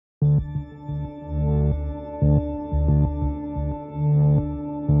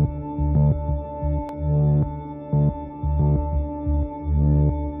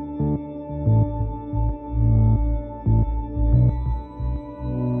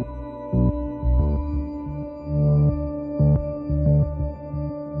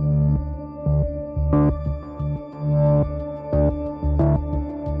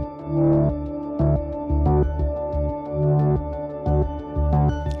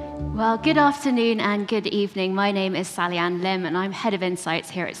Well, good afternoon and good evening. My name is Sally Ann Lim, and I'm Head of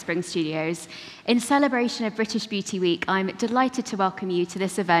Insights here at Spring Studios. In celebration of British Beauty Week, I'm delighted to welcome you to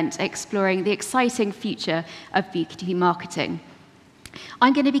this event exploring the exciting future of beauty marketing.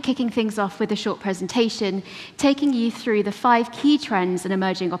 I'm going to be kicking things off with a short presentation, taking you through the 5 key trends and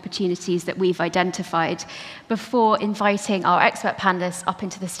emerging opportunities that we've identified before inviting our expert panelists up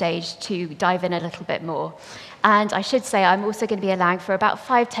into the stage to dive in a little bit more. And I should say I'm also going to be allowing for about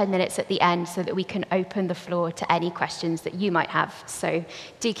 5-10 minutes at the end so that we can open the floor to any questions that you might have. So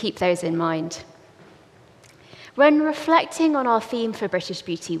do keep those in mind. When reflecting on our theme for British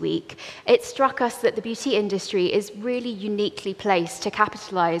Beauty Week, it struck us that the beauty industry is really uniquely placed to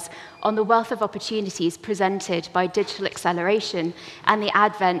capitalise on the wealth of opportunities presented by digital acceleration and the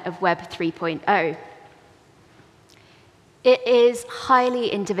advent of Web 3.0. It is highly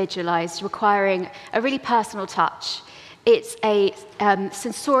individualised, requiring a really personal touch. It's a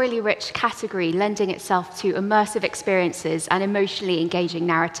sensorially rich category, lending itself to immersive experiences and emotionally engaging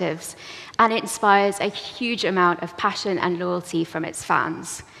narratives, and it inspires a huge amount of passion and loyalty from its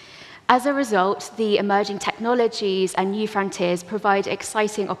fans. As a result, the emerging technologies and new frontiers provide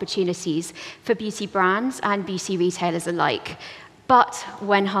exciting opportunities for beauty brands and beauty retailers alike, but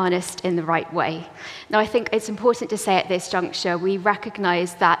when harnessed in the right way. Now, I think it's important to say at this juncture, we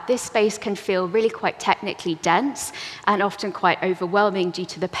recognize that this space can feel really quite technically dense and often quite overwhelming due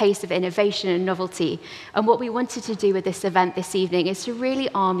to the pace of innovation and novelty. And what we wanted to do with this event this evening is to really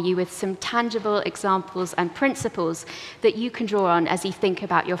arm you with some tangible examples and principles that you can draw on as you think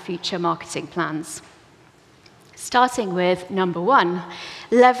about your future marketing plans. Starting with number 1,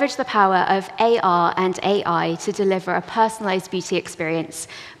 leverage the power of AR and AI to deliver a personalized beauty experience,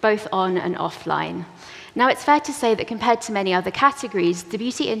 both on and offline. Now, it's fair to say that compared to many other categories, the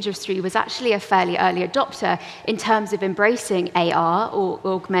beauty industry was actually a fairly early adopter in terms of embracing AR, or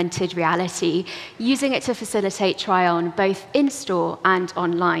augmented reality, using it to facilitate try-on both in-store and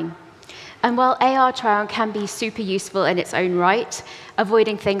online. And while AR try-on can be super useful in its own right,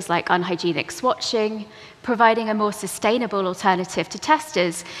 avoiding things like unhygienic swatching, providing a more sustainable alternative to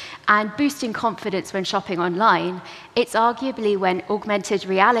testers, and boosting confidence when shopping online, it's arguably when augmented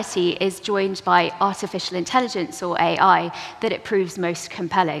reality is joined by artificial intelligence, or AI, that it proves most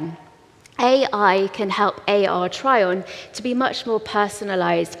compelling. AI can help AR try-on to be much more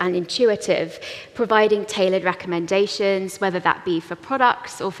personalized and intuitive, providing tailored recommendations, whether that be for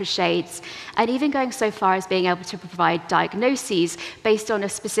products or for shades, and even going so far as being able to provide diagnoses based on a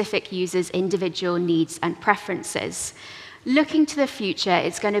specific user's individual needs and preferences. Looking to the future,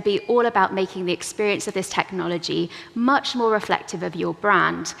 it's going to be all about making the experience of this technology much more reflective of your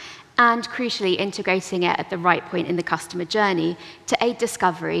brand, and crucially integrating it at the right point in the customer journey to aid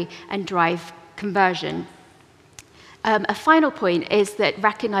discovery and drive conversion. A final point is that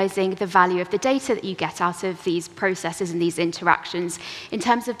recognizing the value of the data that you get out of these processes and these interactions in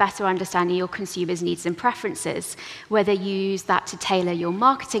terms of better understanding your consumers' needs and preferences, whether you use that to tailor your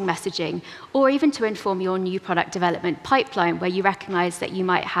marketing messaging or even to inform your new product development pipeline, where you recognize that you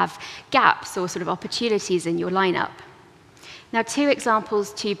might have gaps or sort of opportunities in your lineup. Now, 2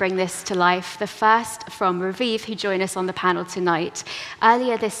 examples to bring this to life. The first from Revive, who join us on the panel tonight.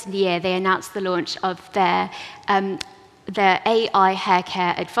 Earlier this year, they announced the launch of their AI hair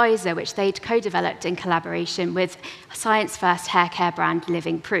care advisor, which they'd co-developed in collaboration with science-first hair care brand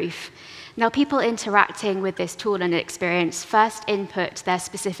Living Proof. Now, people interacting with this tool and experience first input their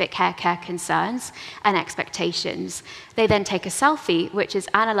specific hair care concerns and expectations. They then take a selfie, which is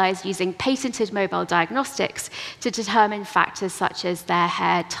analysed using patented mobile diagnostics to determine factors such as their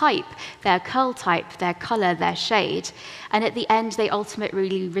hair type, their curl type, their colour, their shade. And at the end, they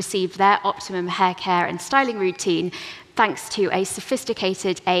ultimately receive their optimum hair care and styling routine thanks to a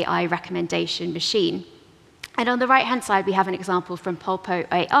sophisticated AI recommendation machine. And on the right-hand side, we have an example from Pulpo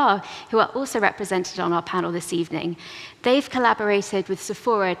AR, who are also represented on our panel this evening. They've collaborated with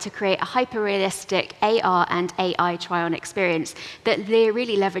Sephora to create a hyper-realistic AR and AI try-on experience that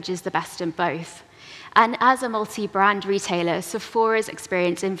really leverages the best in both. And as a multi-brand retailer, Sephora's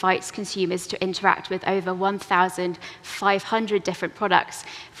experience invites consumers to interact with over 1,500 different products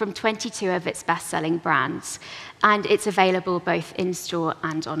from 22 of its best-selling brands. And it's available both in-store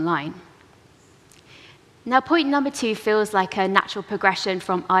and online. Now, point number 2 feels like a natural progression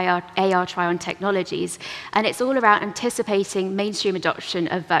from AR try-on technologies, and it's all about anticipating mainstream adoption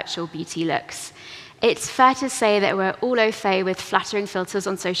of virtual beauty looks. It's fair to say that we're all au fait with flattering filters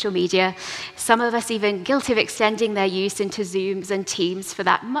on social media, some of us even guilty of extending their use into Zooms and Teams for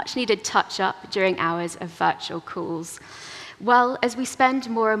that much-needed touch-up during hours of virtual calls. Well, as we spend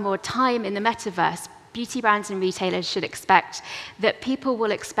more and more time in the Metaverse, beauty brands and retailers should expect that people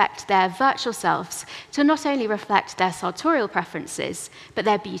will expect their virtual selves to not only reflect their sartorial preferences, but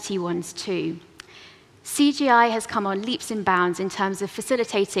their beauty ones too. CGI has come on leaps and bounds in terms of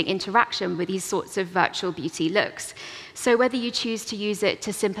facilitating interaction with these sorts of virtual beauty looks. So whether you choose to use it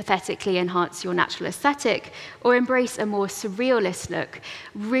to sympathetically enhance your natural aesthetic or embrace a more surrealist look,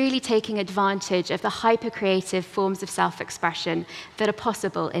 really taking advantage of the hyper-creative forms of self-expression that are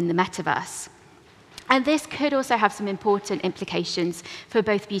possible in the metaverse. And this could also have some important implications for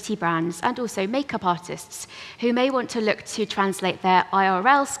both beauty brands and also makeup artists who may want to look to translate their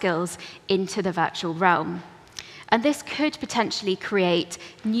IRL skills into the virtual realm. And this could potentially create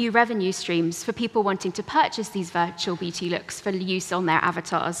new revenue streams for people wanting to purchase these virtual beauty looks for use on their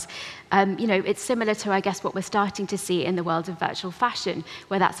avatars. It's similar to, I guess, what we're starting to see in the world of virtual fashion,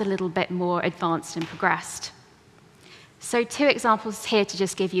 where that's a little bit more advanced and progressed. So 2 examples here to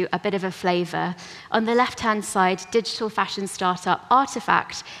just give you a bit of a flavor. On the left-hand side, digital fashion startup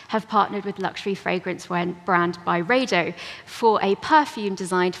Artifact have partnered with luxury fragrance brand Byredo for a perfume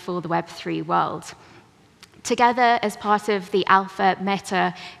designed for the Web3 world. Together, as part of the Alpha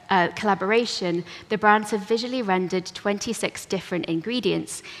Meta collaboration, the brands have visually rendered 26 different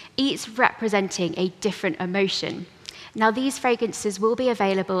ingredients, each representing a different emotion. Now, these fragrances will be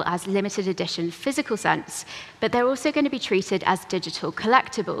available as limited edition physical scents, but they're also going to be treated as digital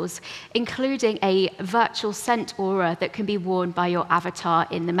collectibles, including a virtual scent aura that can be worn by your avatar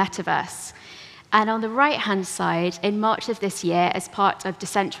in the metaverse. And on the right-hand side, in March of this year, as part of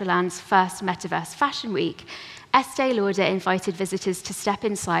Decentraland's first Metaverse Fashion Week, Estée Lauder invited visitors to step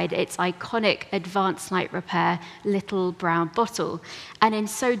inside its iconic Advanced Night Repair little brown bottle. And in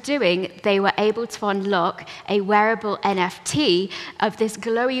so doing, they were able to unlock a wearable NFT of this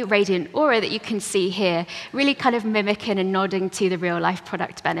glowy, radiant aura that you can see here, really kind of mimicking and nodding to the real-life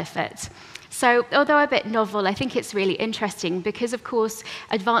product benefit. So, although a bit novel, I think it's really interesting because, of course,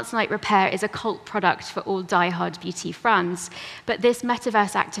 Advanced Night Repair is a cult product for all die-hard beauty fans. But this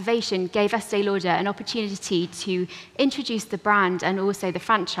metaverse activation gave Estée Lauder an opportunity to introduce the brand and also the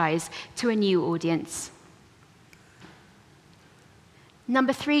franchise to a new audience.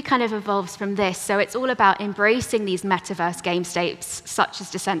 Number 3 kind of evolves from this, so it's all about embracing these metaverse gamescapes, such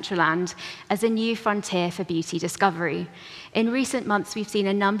as Decentraland, as a new frontier for beauty discovery. In recent months, we've seen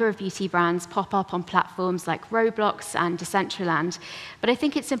a number of beauty brands pop up on platforms like Roblox and Decentraland, but I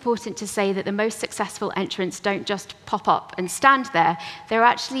think it's important to say that the most successful entrants don't just pop up and stand there. They're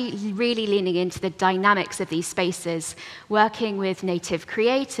actually really leaning into the dynamics of these spaces, working with native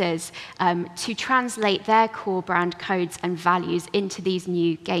creators to translate their core brand codes and values into these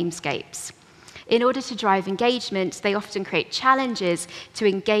new gamescapes. In order to drive engagement, they often create challenges to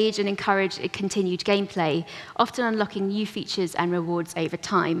engage and encourage a continued gameplay, often unlocking new features and rewards over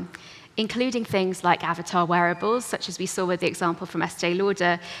time, including things like avatar wearables, such as we saw with the example from Estée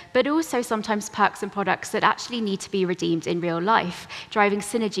Lauder, but also sometimes perks and products that actually need to be redeemed in real life, driving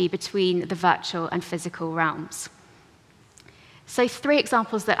synergy between the virtual and physical realms. So 3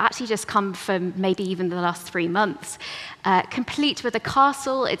 examples that actually just come from maybe even the last 3 months. Complete with a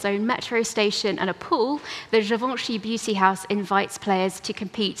castle, its own metro station, and a pool, the Givenchy Beauty House invites players to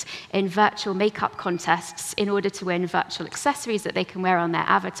compete in virtual makeup contests in order to win virtual accessories that they can wear on their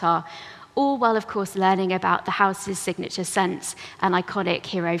avatar, all while, of course, learning about the house's signature scents and iconic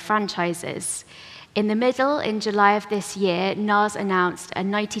hero franchises. In the middle, in July of this year, NARS announced a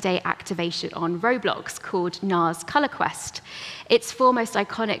 90-day activation on Roblox called NARS Color Quest. Its 4 most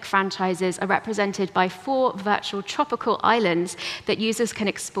iconic franchises are represented by 4 virtual tropical islands that users can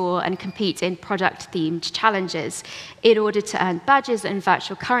explore and compete in product-themed challenges in order to earn badges and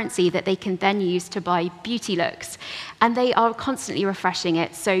virtual currency that they can then use to buy beauty looks. And they are constantly refreshing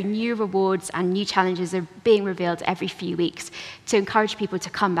it, so new rewards and new challenges are being revealed every few weeks to encourage people to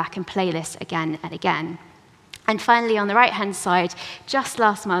come back and play this again and again. And finally, on the right-hand side, just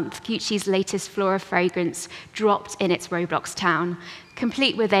last month, Gucci's latest Flora fragrance dropped in its Roblox town,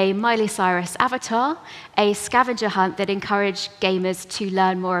 complete with a Miley Cyrus avatar, a scavenger hunt that encouraged gamers to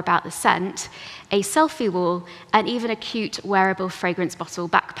learn more about the scent, a selfie wall, and even a cute wearable fragrance bottle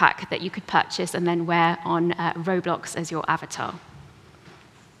backpack that you could purchase and then wear on Roblox as your avatar.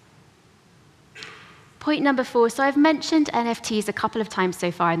 Point number 4, so I've mentioned NFTs a couple of times so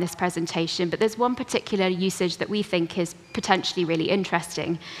far in this presentation, but there's one particular usage that we think is potentially really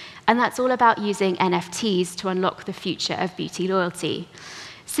interesting, and that's all about using NFTs to unlock the future of beauty loyalty.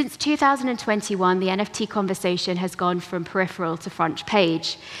 Since 2021, the NFT conversation has gone from peripheral to front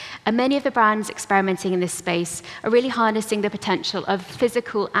page, and many of the brands experimenting in this space are really harnessing the potential of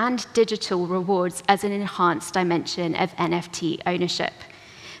physical and digital rewards as an enhanced dimension of NFT ownership.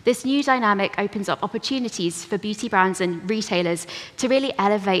 This new dynamic opens up opportunities for beauty brands and retailers to really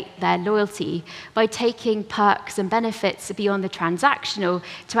elevate their loyalty by taking perks and benefits beyond the transactional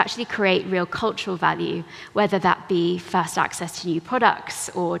to actually create real cultural value, whether that be first access to new products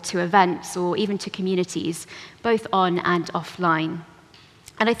or to events or even to communities, both on and offline.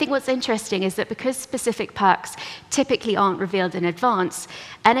 And I think what's interesting is that because specific perks typically aren't revealed in advance,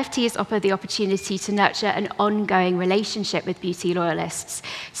 NFTs offer the opportunity to nurture an ongoing relationship with beauty loyalists,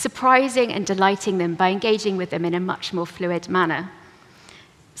 surprising and delighting them by engaging with them in a much more fluid manner.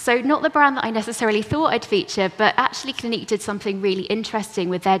 So not the brand that I necessarily thought I'd feature, but actually Clinique did something really interesting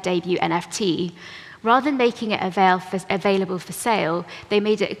with their debut NFT. Rather than making it available for sale, they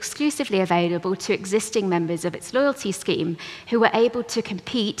made it exclusively available to existing members of its loyalty scheme who were able to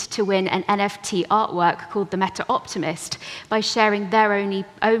compete to win an NFT artwork called the Meta Optimist by sharing their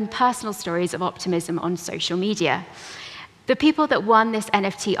own personal stories of optimism on social media. The people that won this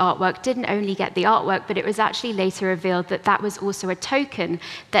NFT artwork didn't only get the artwork, but it was actually later revealed that that was also a token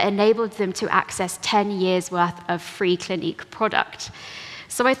that enabled them to access 10 years' worth of free Clinique product.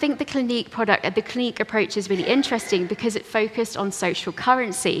 So I think the Clinique approach is really interesting because it focused on social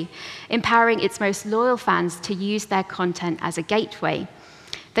currency, empowering its most loyal fans to use their content as a gateway.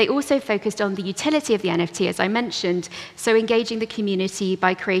 They also focused on the utility of the NFT, as I mentioned, so engaging the community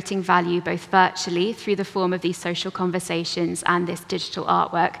by creating value both virtually through the form of these social conversations and this digital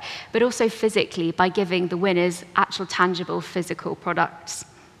artwork, but also physically by giving the winners actual tangible physical products.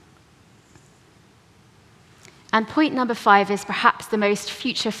 And point number 5 is perhaps the most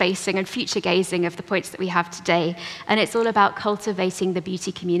future-facing and future-gazing of the points that we have today, and it's all about cultivating the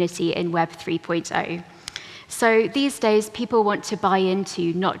beauty community in Web 3.0. So these days, people want to buy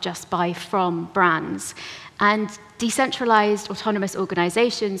into, not just buy from, brands. And decentralized autonomous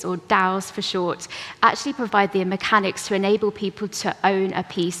organizations, or DAOs for short, actually provide the mechanics to enable people to own a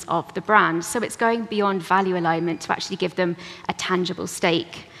piece of the brand. So it's going beyond value alignment to actually give them a tangible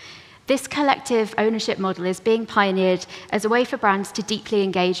stake. This collective ownership model is being pioneered as a way for brands to deeply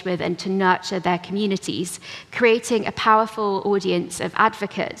engage with and to nurture their communities, creating a powerful audience of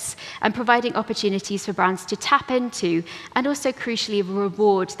advocates and providing opportunities for brands to tap into and also crucially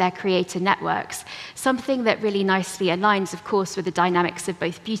reward their creator networks, something that really nicely aligns, of course, with the dynamics of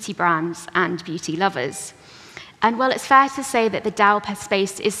both beauty brands and beauty lovers. And while it's fair to say that the DAO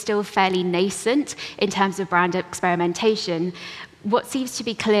space is still fairly nascent in terms of brand experimentation, what seems to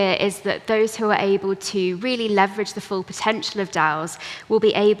be clear is that those who are able to really leverage the full potential of DAOs will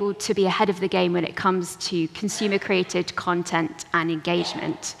be able to be ahead of the game when it comes to consumer-created content and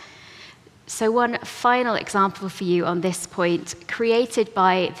engagement. So one final example for you on this point, created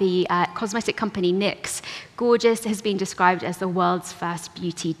by the cosmetic company NYX, Gorgeous has been described as the world's first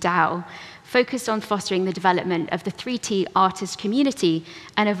beauty DAO, focused on fostering the development of the 3D artist community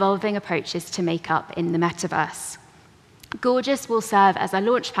and evolving approaches to makeup in the metaverse. Gorgeous will serve as a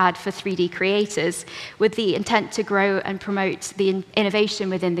launchpad for 3D creators with the intent to grow and promote the innovation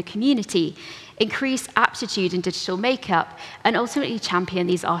within the community, increase aptitude in digital makeup, and ultimately champion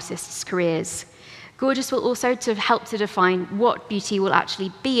these artists' careers. Gorgeous will also help to define what beauty will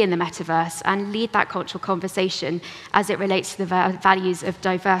actually be in the metaverse and lead that cultural conversation as it relates to the values of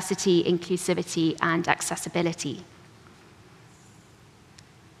diversity, inclusivity, and accessibility.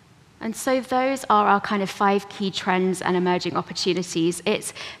 And so those are our kind of 5 key trends and emerging opportunities.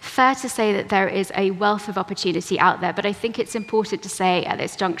 It's fair to say that there is a wealth of opportunity out there, but I think it's important to say at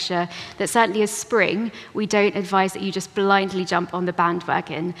this juncture that certainly as spring, we don't advise that you just blindly jump on the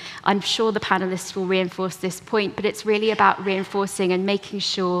bandwagon. I'm sure the panelists will reinforce this point, but it's really about reinforcing and making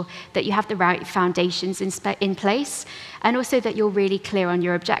sure that you have the right foundations in place, and also that you're really clear on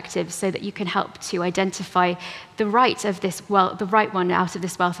your objectives so that you can help to identify the right one out of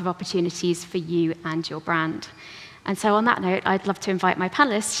this wealth of opportunities for you and your brand. And so on that note, I'd love to invite my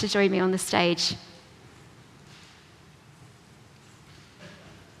panelists to join me on the stage.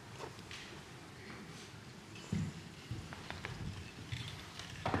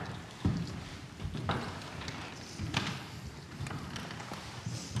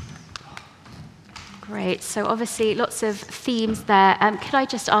 Great. So obviously, lots of themes there. Could I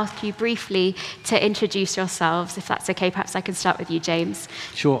just ask you briefly to introduce yourselves, if that's OK? Perhaps I can start with you, James.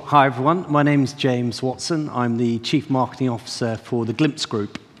 Sure. Hi, everyone. My name's James Watson. I'm the Chief Marketing Officer for the Glimpse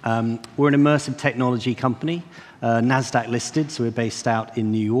Group. We're an immersive technology company, NASDAQ listed, so we're based out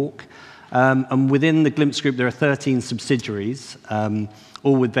in New York. And within the Glimpse Group, there are 13 subsidiaries,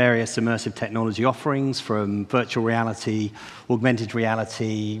 all with various immersive technology offerings, from virtual reality, augmented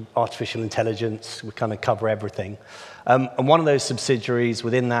reality, artificial intelligence. We kind of cover everything. And one of those subsidiaries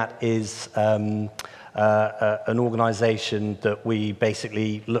within that is an organization that we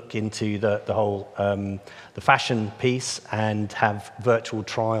basically look into the whole the fashion piece and have virtual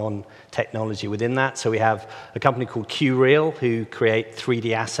try-on technology within that. So we have a company called QReal who create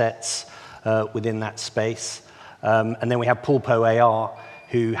 3D assets within that space. And then we have Pulpo AR,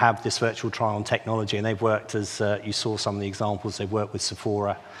 who have this virtual try-on technology, and they've worked, as you saw some of the examples, they've worked with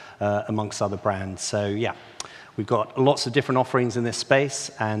Sephora, amongst other brands. So yeah, we've got lots of different offerings in this space,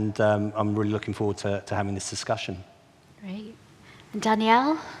 and I'm really looking forward to having this discussion. Great. And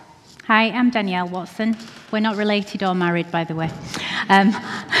Danielle? Hi, I'm Danielle Watson. We're not related or married, by the way.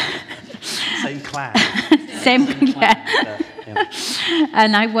 Same clan. Same, yeah.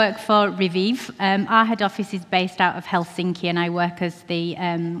 And I work for Revive. Our head office is based out of Helsinki, and I work as the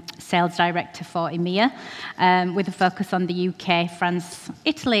sales director for EMEA, with a focus on the UK, France,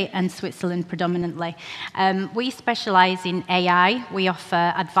 Italy, and Switzerland predominantly. We specialise in AI. We offer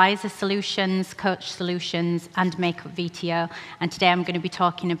advisor solutions, coach solutions, and makeup VTO. And today I'm going to be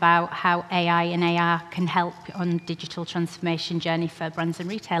talking about how AI and AR can help on digital transformation journey for brands and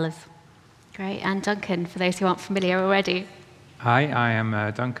retailers. Great. And Duncan, for those who aren't familiar already. Hi, I am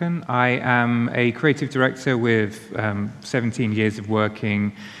Duncan. I am a creative director with 17 years of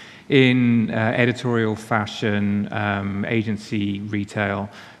working in editorial, fashion, agency, retail.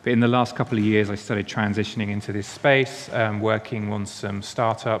 But in the last couple of years, I started transitioning into this space, working on some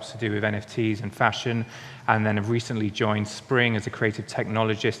startups to do with NFTs and fashion, and then have recently joined Spring as a creative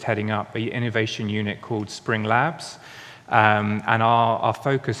technologist, heading up an innovation unit called Spring Labs. And our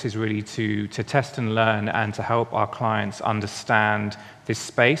focus is really to test and learn and to help our clients understand this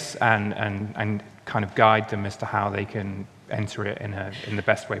space and kind of guide them as to how they can enter it in the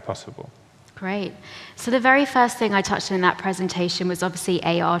best way possible. Great. So the very first thing I touched on in that presentation was obviously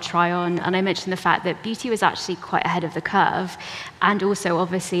AR try-on, and I mentioned the fact that beauty was actually quite ahead of the curve, and also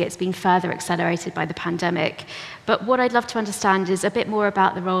obviously it's been further accelerated by the pandemic. But what I'd love to understand is a bit more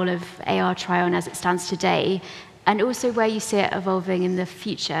about the role of AR try-on as it stands today, and also where you see it evolving in the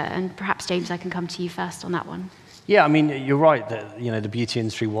future. And perhaps, James, I can come to you first on that one. Yeah, I mean, you're right that the beauty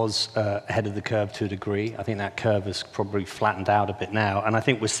industry was ahead of the curve to a degree. I think that curve has probably flattened out a bit now, and I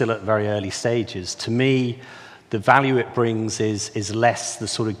think we're still at very early stages. To me, the value it brings is less the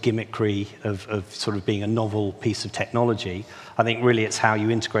sort of gimmickry of sort of being a novel piece of technology. I think really it's how you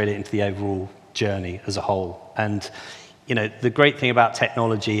integrate it into the overall journey as a whole. And the great thing about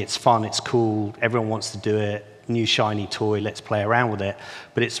technology, it's fun, it's cool, everyone wants to do it. New shiny toy, let's play around with it.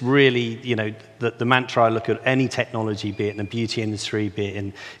 But it's really, the mantra I look at any technology, be it in the beauty industry, be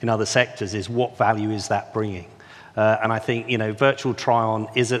it in other sectors, is what value is that bringing? And I think, virtual try-on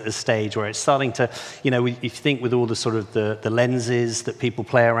is at a stage where it's starting to, if you think with all the sort of the lenses that people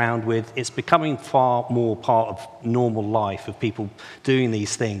play around with, it's becoming far more part of normal life of people doing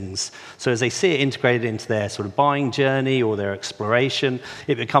these things. So as they see it integrated into their sort of buying journey or their exploration,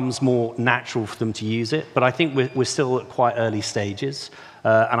 it becomes more natural for them to use it. But I think we're still at quite early stages.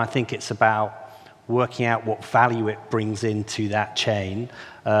 And I think it's about working out what value it brings into that chain,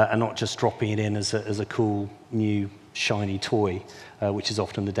 and not just dropping it in as a cool new shiny toy, which is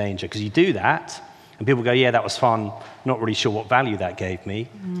often the danger. Because you do that, and people go, yeah, that was fun, not really sure what value that gave me,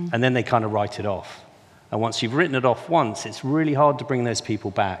 and then they kind of write it off. And once you've written it off once, it's really hard to bring those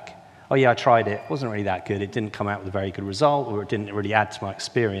people back. Oh yeah, I tried it, wasn't really that good, it didn't come out with a very good result, or it didn't really add to my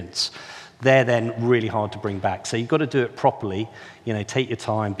experience. They're then really hard to bring back. So you've got to do it properly, take your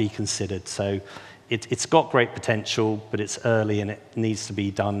time, be considered. So it's got great potential, but it's early and it needs to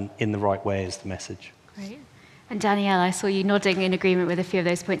be done in the right way is the message. Great. And Danielle, I saw you nodding in agreement with a few of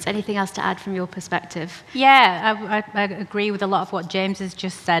those points. Anything else to add from your perspective? Yeah, I agree with a lot of what James has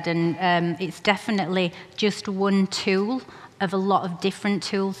just said, and it's definitely just one tool of a lot of different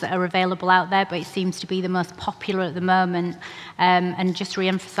tools that are available out there, but it seems to be the most popular at the moment. And just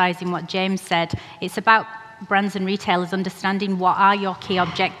re-emphasising what James said, it's about brands and retailers understanding what are your key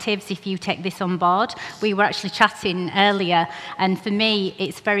objectives if you take this on board. We were actually chatting earlier, and for me,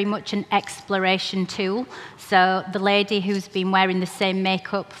 it's very much an exploration tool. So the lady who's been wearing the same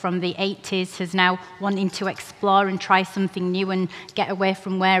makeup from the 80s has now wanting to explore and try something new and get away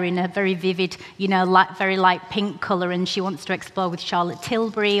from wearing a very vivid, very light pink colour, and she wants to explore with Charlotte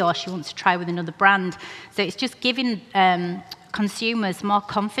Tilbury, or she wants to try with another brand. So it's just giving consumers more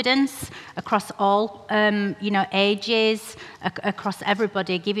confidence across all, ages, across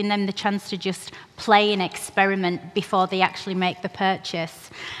everybody, giving them the chance to just play and experiment before they actually make the purchase.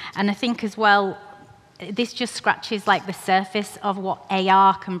 And I think as well, this just scratches like the surface of what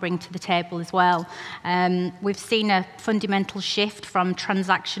AR can bring to the table as well. We've seen a fundamental shift from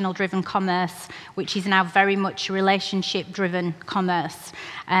transactional-driven commerce, which is now very much relationship-driven commerce.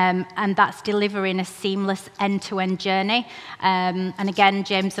 And that's delivering a seamless end-to-end journey. And again,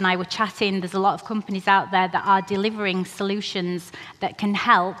 James and I were chatting, there's a lot of companies out there that are delivering solutions that can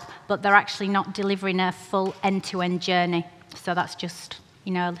help, but they're actually not delivering a full end-to-end journey. So that's just, a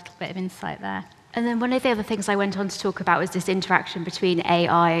little bit of insight there. And then one of the other things I went on to talk about was this interaction between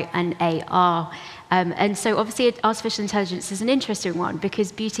AI and AR. And so obviously artificial intelligence is an interesting one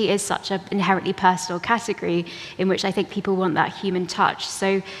because beauty is such an inherently personal category in which I think people want that human touch.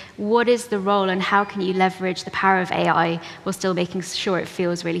 So what is the role and how can you leverage the power of AI while still making sure it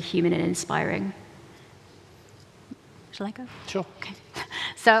feels really human and inspiring? Shall I go? Sure. Okay.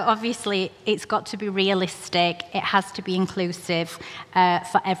 So obviously, it's got to be realistic, it has to be inclusive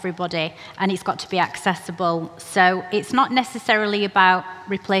for everybody, and it's got to be accessible. So it's not necessarily about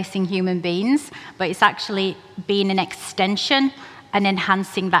replacing human beings, but it's actually being an extension and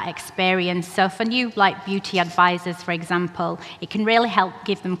enhancing that experience. So for new beauty advisors, for example, it can really help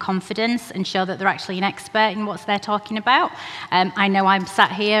give them confidence and show that they're actually an expert in what they're talking about. I know we're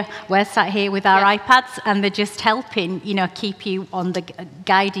sat here with our iPads, and they're just helping, keep you on the,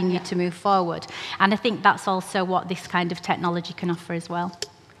 guiding you to move forward. And I think that's also what this kind of technology can offer as well.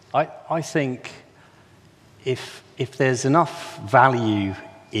 I think if there's enough value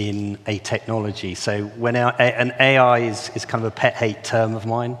in a technology. So when an AI is kind of a pet hate term of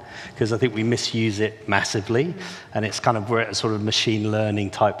mine, because I think we misuse it massively, and it's kind of, we're at a sort of machine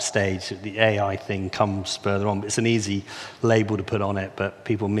learning type stage. The AI thing comes further on, but it's an easy label to put on it, but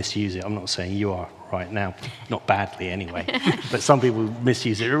people misuse it. I'm not saying you are right now, not badly anyway, but some people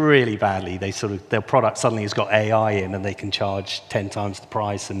misuse it really badly. They their product suddenly has got AI in, and they can charge 10 times the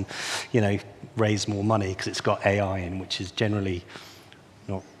price and, raise more money because it's got AI in, which is generally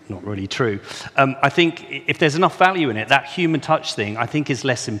not really true. I think if there's enough value in it, that human touch thing, I think, is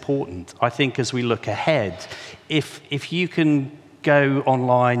less important. I think as we look ahead, if you can go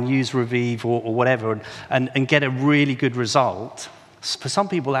online, use Revive or whatever, and get a really good result, for some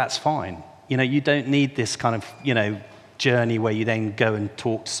people that's fine. You don't need this kind of, journey where you then go and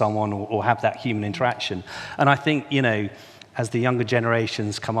talk to someone or have that human interaction. And I think, as the younger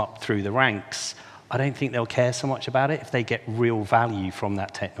generations come up through the ranks, I don't think they'll care so much about it if they get real value from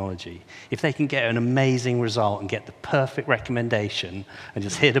that technology. If they can get an amazing result and get the perfect recommendation and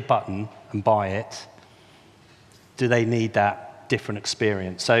just hit a button and buy it, do they need that different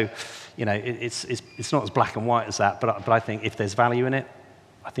experience? So, it's not as black and white as that, but I think if there's value in it,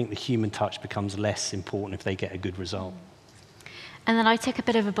 I think the human touch becomes less important if they get a good result. And then I took a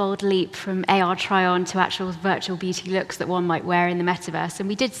bit of a bold leap from AR try-on to actual virtual beauty looks that one might wear in the metaverse. And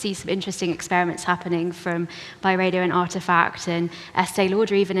we did see some interesting experiments happening from Byredo and Artifact and Estee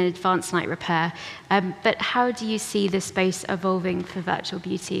Lauder, even in advanced night repair. But how do you see the space evolving for virtual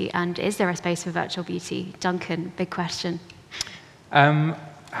beauty? And is there a space for virtual beauty? Duncan, big question.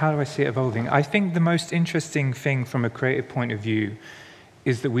 How do I see it evolving? I think the most interesting thing from a creative point of view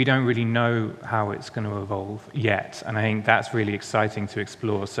is that we don't really know how it's going to evolve yet, and I think that's really exciting to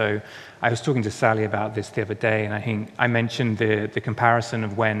explore. So I was talking to Sally about this the other day, and I think I mentioned the comparison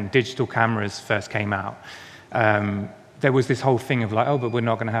of when digital cameras first came out. There was this whole thing of but we're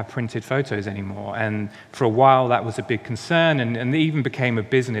not going to have printed photos anymore, and for a while that was a big concern, and it even became a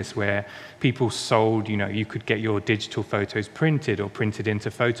business where people sold, you could get your digital photos printed or printed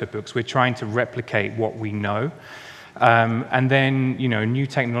into photo books. We're trying to replicate what we know. And then, new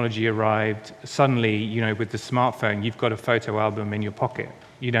technology arrived. Suddenly, with the smartphone, you've got a photo album in your pocket.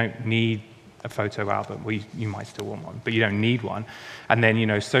 You don't need a photo album. Well, you might still want one, but you don't need one. And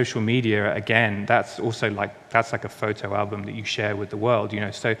then, social media, again, that's also like a photo album that you share with the world.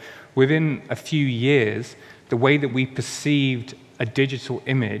 So within a few years, the way that we perceived a digital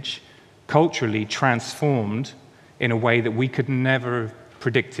image culturally transformed in a way that we could never have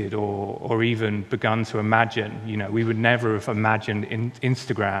predicted or even begun to imagine. We would never have imagined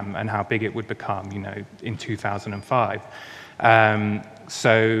Instagram and how big it would become, in 2005.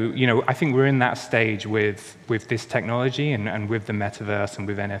 So, I think we're in that stage with this technology and with the metaverse and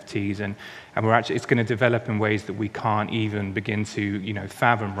with NFTs, and we're actually, it's going to develop in ways that we can't even begin to,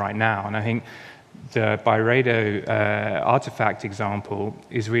 fathom right now. And I think the Byredo artifact example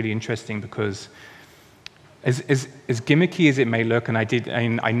is really interesting because as gimmicky as it may look, and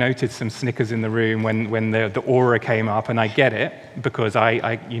I noted some snickers in the room when the aura came up, and I get it because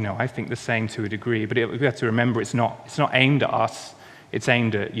I think the same to a degree. But we have to remember it's not aimed at us. It's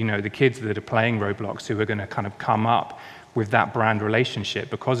aimed at the kids that are playing Roblox who are going to kind of come up with that brand relationship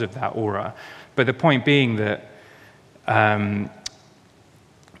because of that aura. But the point being that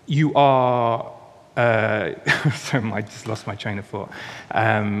you are, sorry, I just lost my train of thought.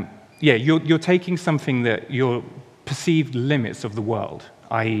 Yeah, you're taking something that your perceived limits of the world,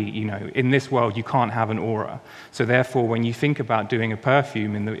 i.e., in this world you can't have an aura. So therefore, when you think about doing a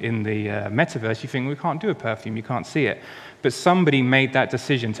perfume in the metaverse, you think, we can't do a perfume, you can't see it. But somebody made that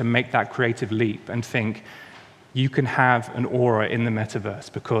decision to make that creative leap and think, you can have an aura in the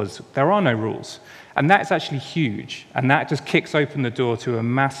metaverse because there are no rules. And that's actually huge. And that just kicks open the door to a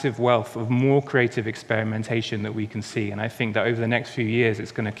massive wealth of more creative experimentation that we can see. And I think that over the next few years,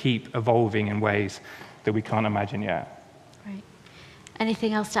 it's going to keep evolving in ways that we can't imagine yet. Right.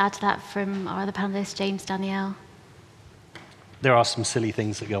 Anything else to add to that from our other panelists, James, Danielle? There are some silly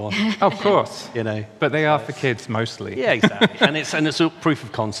things that go on. Of course. But they are for kids mostly. Yeah, exactly. and it's a proof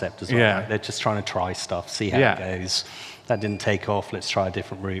of concept as well. Yeah. Right? They're just trying to try stuff, see how it goes. That didn't take off, let's try a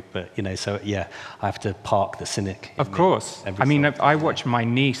different route. But, so yeah, I have to park the cynic. Of course. I mean, I watched my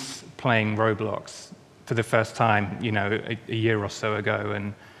niece playing Roblox for the first time, a year or so ago.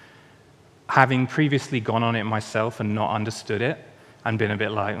 And having previously gone on it myself and not understood it, and been a bit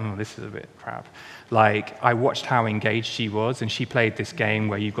like, oh, this is a bit crap. Like, I watched how engaged she was, and she played this game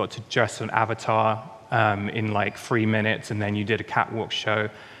where you got to dress an avatar in like 3 minutes, and then you did a catwalk show.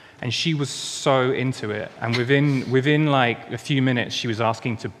 And she was so into it. And within like a few minutes, she was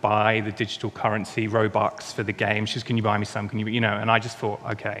asking to buy the digital currency, Robux, for the game. She was, can you buy me some? Can you, and I just thought,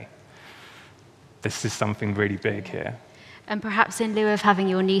 okay, this is something really big here. And perhaps in lieu of having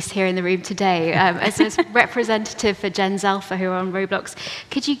your niece here in the room today, as a representative for Gen Alpha who are on Roblox,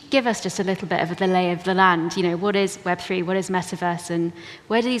 could you give us just a little bit of the lay of the land? What is Web3, what is Metaverse, and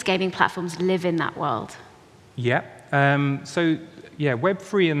where do these gaming platforms live in that world? Yeah,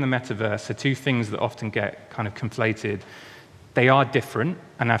 Web3 and the Metaverse are two things that often get kind of conflated. They are different,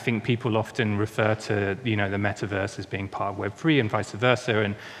 and I think people often refer to the Metaverse as being part of Web3 and vice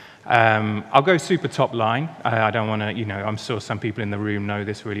versa. And I'll go super top line. I don't want to, I'm sure some people in the room know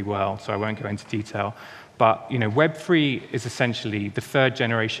this really well, so I won't go into detail. But Web3 is essentially the third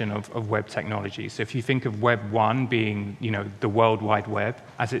generation of web technology. So if you think of Web 1 being the World Wide Web,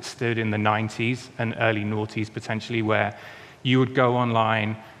 as it stood in the 90s and early noughties potentially, where you would go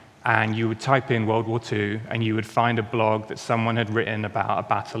online and you would type in World War II, and you would find a blog that someone had written about a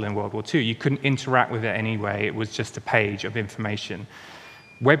battle in World War II. You couldn't interact with it anyway. It was just a page of information.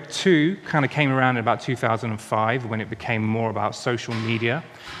 Web 2 kind of came around in about 2005 when it became more about social media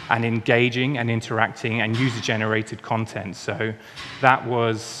and engaging and interacting and user-generated content. So that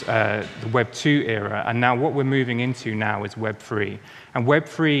was the Web 2 era. And now what we're moving into now is Web 3. And Web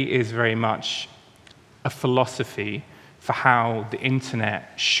 3 is very much a philosophy for how the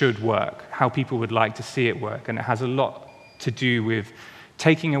internet should work, how people would like to see it work. And it has a lot to do with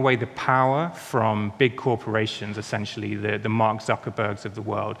taking away the power from big corporations, essentially, the Mark Zuckerbergs of the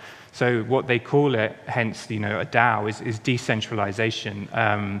world. So what they call it, hence a DAO, is decentralization.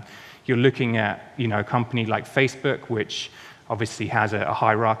 You're looking at a company like Facebook, which obviously has a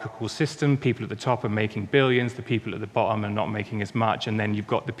hierarchical system. People at the top are making billions, the people at the bottom are not making as much, and then you've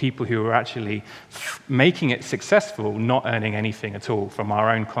got the people who are actually making it successful, not earning anything at all from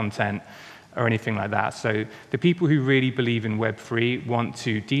our own content or anything like that. So the people who really believe in Web3 want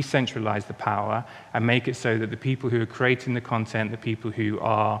to decentralize the power and make it so that the people who are creating the content, the people who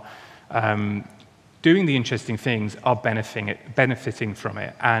are doing the interesting things are benefiting from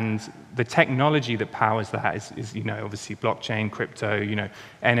it. And the technology that powers that is obviously blockchain, crypto,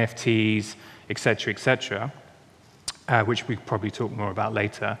 NFTs, et cetera, which we could probably talk more about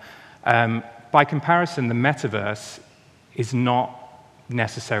later. By comparison, the Metaverse is not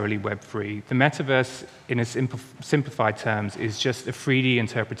necessarily Web3. The Metaverse, in its simplified terms, is just a 3D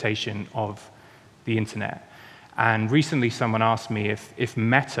interpretation of the internet. And recently someone asked me if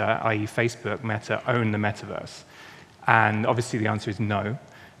Meta, i.e. Facebook, Meta, own the Metaverse. And obviously the answer is no.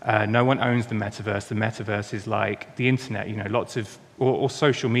 No one owns the Metaverse. The Metaverse is like the internet, lots of, or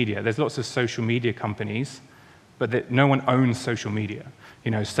social media. There's lots of social media companies, but no one owns social media.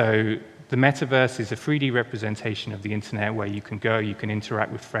 So the Metaverse is a 3D representation of the internet where you can go, you can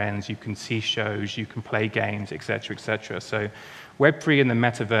interact with friends, you can see shows, you can play games, et cetera, et cetera. So Web3 and the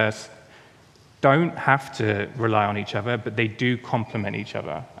Metaverse don't have to rely on each other, but they do complement each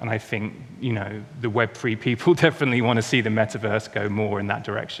other. And I think, the Web3 people definitely want to see the Metaverse go more in that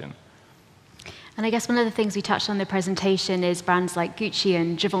direction. And I guess one of the things we touched on in the presentation is brands like Gucci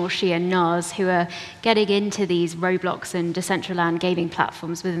and Givenchy and NARS who are getting into these Roblox and Decentraland gaming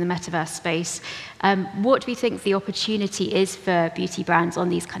platforms within the Metaverse space. What do we think the opportunity is for beauty brands on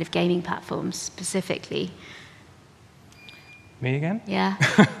these kind of gaming platforms specifically? Me again? Yeah.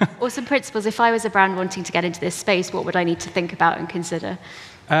 Or some principles. If I was a brand wanting to get into this space, what would I need to think about and consider?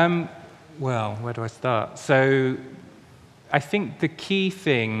 Well, where do I start? So I think the key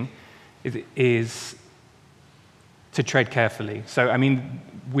thing is to tread carefully. So, I mean,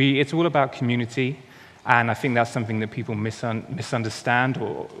 it's all about community, and I think that's something that people misunderstand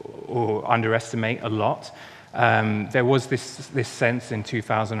or underestimate a lot. There was this sense in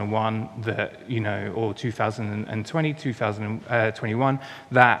 2001 that, or 2020, 2021,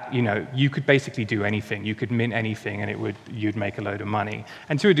 that, you could basically do anything. You could mint anything and you'd make a load of money.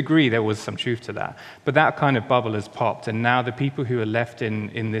 And to a degree, there was some truth to that. But that kind of bubble has popped. And now the people who are left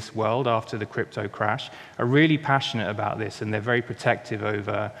in this world after the crypto crash are really passionate about this. And they're very protective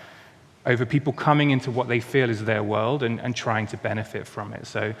over people coming into what they feel is their world and trying to benefit from it.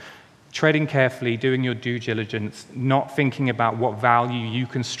 So treading carefully, doing your due diligence, not thinking about what value you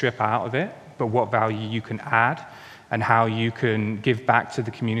can strip out of it, but what value you can add and how you can give back to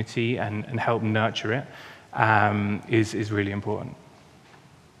the community and help nurture it is really important.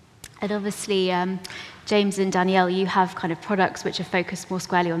 And obviously, James and Danielle, you have kind of products which are focused more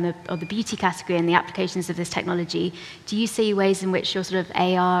squarely on the beauty category and the applications of this technology. Do you see ways in which your sort of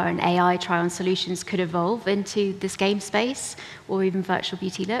AR and AI try-on solutions could evolve into this game space or even virtual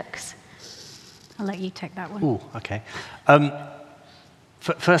beauty looks? I'll let you take that one. Ooh, okay.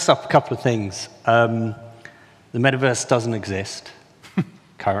 First up, a couple of things. The Metaverse doesn't exist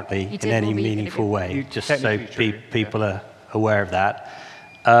currently in any meaningful way, just so people are aware of that.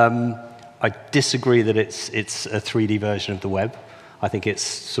 I disagree that it's a 3D version of the web. I think it's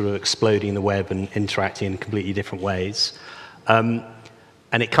sort of exploding the web and interacting in completely different ways.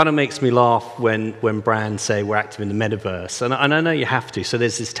 And it kind of makes me laugh when brands say we're active in the metaverse. And I know you have to. So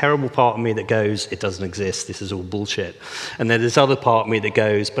there's this terrible part of me that goes, it doesn't exist, this is all bullshit. And then there's other part of me that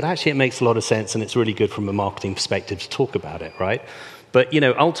goes, but actually it makes a lot of sense and it's really good from a marketing perspective to talk about it, right? But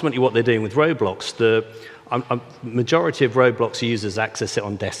ultimately what they're doing with Roblox, the majority of Roblox users access it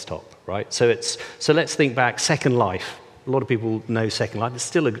on desktop, right? So let's think back, Second Life. A lot of people know Second Life. It's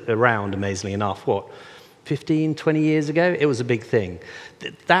still around, amazingly enough. 15, 20 years ago, it was a big thing.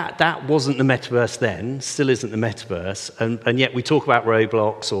 That wasn't the metaverse then, still isn't the metaverse, and yet we talk about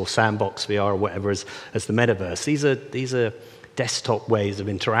Roblox or Sandbox VR or whatever as the metaverse. These are desktop ways of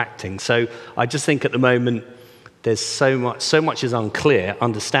interacting. So I just think at the moment there's so much is unclear,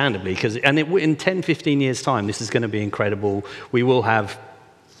 understandably, in 10, 15 years' time, this is going to be incredible. We will have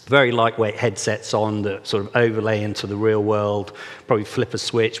very lightweight headsets on that sort of overlay into the real world, probably flip a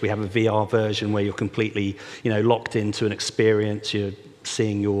switch. We have a VR version where you're completely, locked into an experience. You're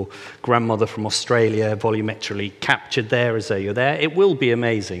seeing your grandmother from Australia volumetrically captured there as though you're there. It will be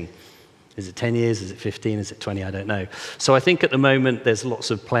amazing. Is it 10 years? Is it 15? Is it 20? I don't know. So I think at the moment there's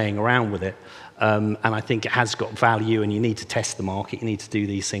lots of playing around with it. And I think it has got value, and you need to test the market. You need to do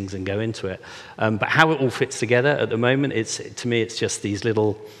these things and go into it. But how it all fits together at the moment, to me, it's just these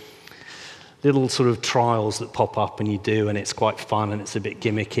little sort of trials that pop up and you do, and it's quite fun and it's a bit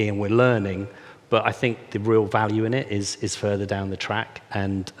gimmicky and we're learning. But I think the real value in it is further down the track.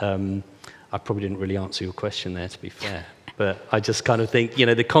 And I probably didn't really answer your question there, to be fair. But I just kind of think,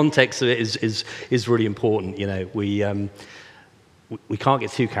 the context of it is really important. We can't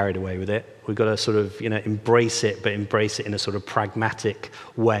get too carried away with it. We've got to sort of, embrace it, but embrace it in a sort of pragmatic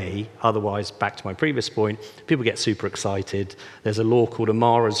way. Otherwise, back to my previous point, people get super excited. There's a law called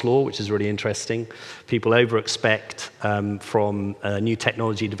Amara's Law, which is really interesting. People over-expect from new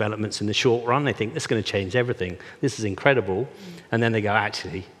technology developments in the short run. They think, this is going to change everything. This is incredible. And then they go,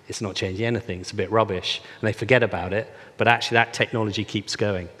 actually, it's not changing anything. It's a bit rubbish. And they forget about it. But actually, that technology keeps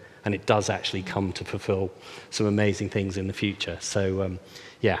going. And it does actually come to fulfill some amazing things in the future. So,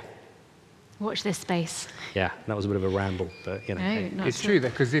 yeah. Watch this space. Yeah, that was a bit of a ramble, but No, it's true,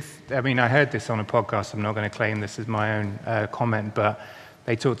 because I heard this on a podcast. I'm not going to claim this as my own comment, but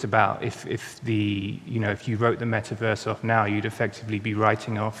they talked about if you wrote the metaverse off now, you'd effectively be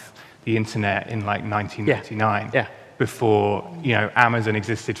writing off the internet in like 1999. Yeah. Before Amazon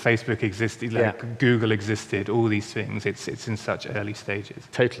existed, Facebook existed, Google existed, all these things. It's in such early stages.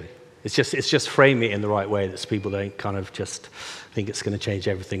 Totally. It's just frame it in the right way that people don't kind of just think it's going to change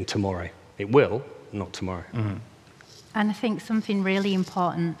everything tomorrow. It will, not tomorrow. Mm-hmm. And I think something really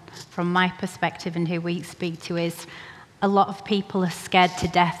important from my perspective and who we speak to is a lot of people are scared to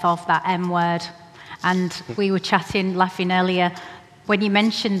death of that M word. And we were chatting, laughing earlier, when you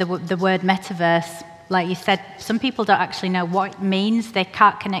mentioned the word metaverse. Like you said, some people don't actually know what it means. They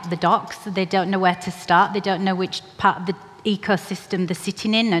can't connect the dots. They don't know where to start. They don't know which part of the ecosystem they're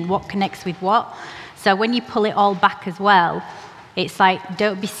sitting in and what connects with what. So when you pull it all back as well, it's like,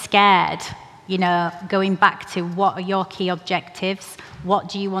 don't be scared. You know, going back to what are your key objectives? What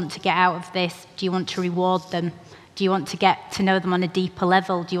do you want to get out of this? Do you want to reward them? Do you want to get to know them on a deeper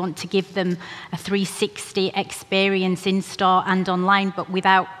level? Do you want to give them a 360 experience in store and online, but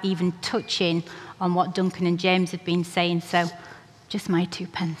without even touching on what Duncan and James have been saying? So just my 2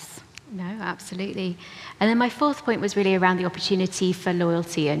 pence. No, absolutely. And then my fourth point was really around the opportunity for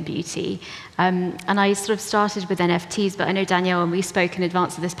loyalty and beauty. And I sort of started with NFTs, but I know, Danielle, when we spoke in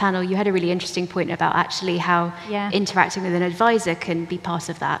advance of this panel, you had a really interesting point about actually how interacting with an advisor can be part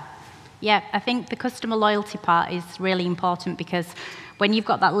of that. Yeah, I think the customer loyalty part is really important, because when you've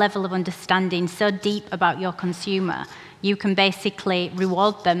got that level of understanding so deep about your consumer, you can basically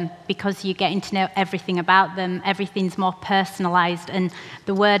reward them because you're getting to know everything about them. Everything's more personalized, and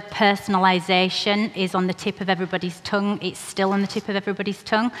the word personalization is on the tip of everybody's tongue. It's still on the tip of everybody's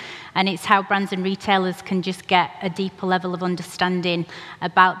tongue, and it's how brands and retailers can just get a deeper level of understanding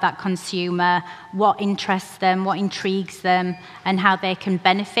about that consumer, what interests them, what intrigues them, and how they can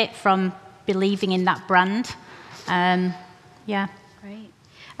benefit from believing in that brand. Yeah. Great.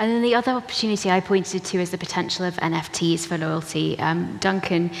 And then the other opportunity I pointed to is the potential of NFTs for loyalty.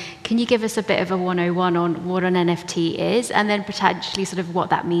 Duncan, can you give us a bit of a 101 on what an NFT is, and then potentially sort of what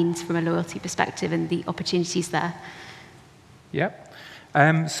that means from a loyalty perspective and the opportunities there? Yep.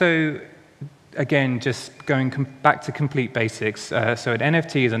 So again, just going back to complete basics. So an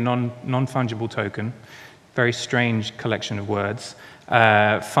NFT is a non-fungible token. Very strange collection of words.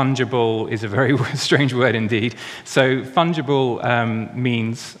 Fungible is a very strange word indeed. So fungible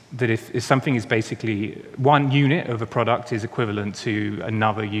means that if something is basically one unit of a product is equivalent to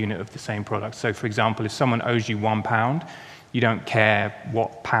another unit of the same product. So for example, if someone owes you £1, you don't care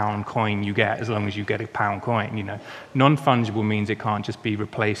what pound coin you get as long as you get a pound coin. You know, non-fungible means it can't just be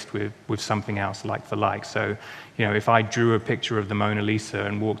replaced with something else like for like. So, you know, if I drew a picture of the Mona Lisa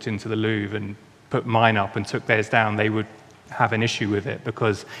and walked into the Louvre and put mine up and took theirs down, they would have an issue with it,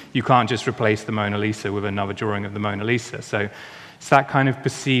 because you can't just replace the Mona Lisa with another drawing of the Mona Lisa. So it's that kind of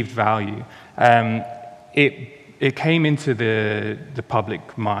perceived value. It came into the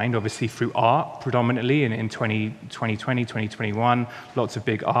public mind, obviously, through art, predominantly, in 2020, 2021, lots of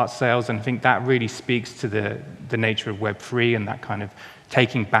big art sales, and I think that really speaks to the nature of Web3 and that kind of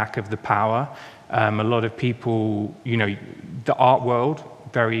taking back of the power. A lot of people, you know, the art world,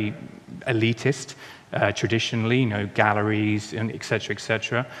 very elitist, traditionally, you know, galleries, and et cetera, et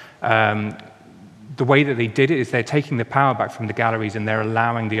cetera. The way that they did it is they're taking the power back from the galleries and they're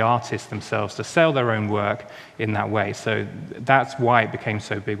allowing the artists themselves to sell their own work in that way. So that's why it became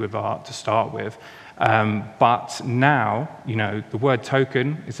so big with art to start with. But now, you know, the word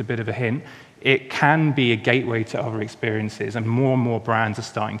token is a bit of a hint. It can be a gateway to other experiences, and more brands are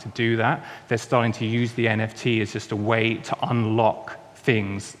starting to do that. They're starting to use the NFT as just a way to unlock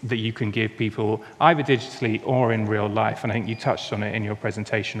things that you can give people either digitally or in real life. And I think you touched on it in your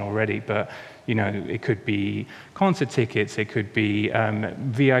presentation already, but you know, it could be concert tickets, it could be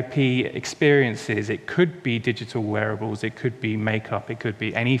VIP experiences, it could be digital wearables, it could be makeup, it could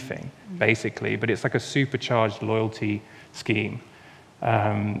be anything, basically. But it's like a supercharged loyalty scheme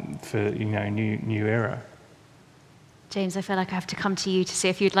for, you know, new era. James, I feel like I have to come to you to see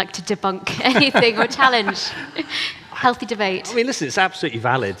if you'd like to debunk anything or challenge. Healthy debate. I mean, listen, it's absolutely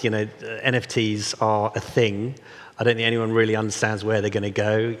valid. You know, NFTs are a thing. I don't think anyone really understands where they're going to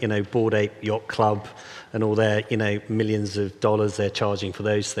go. You know, Bored Ape Yacht Club and all their, you know, millions of dollars they're charging for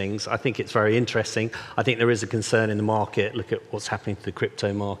those things. I think it's very interesting. I think there is a concern in the market. Look at what's happening to the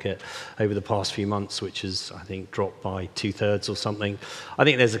crypto market over the past few months, which has, I think, dropped by 2/3 or something. I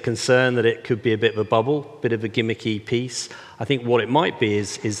think there's a concern that it could be a bit of a bubble, bit of a gimmicky piece. I think what it might be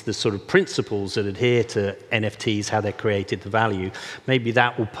is the sort of principles that adhere to NFTs, how they're created, the value. Maybe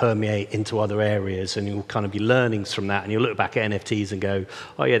that will permeate into other areas, and you'll kind of be learnings from that, and you'll look back at NFTs and go,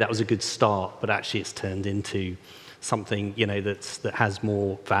 oh yeah, that was a good start, but actually it's turned into something, you know, that has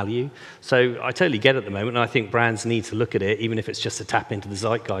more value. So I totally get it at the moment, and I think brands need to look at it, even if it's just to tap into the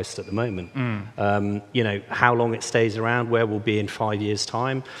zeitgeist at the moment. You know, how long it stays around, where we'll be in 5 years'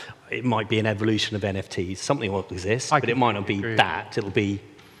 time. It might be an evolution of NFTs. Something will exist, but it might not be that. It'll be...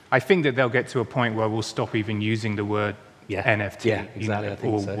 I think that they'll get to a point where we'll stop even using the word NFT. Yeah, exactly. You know, I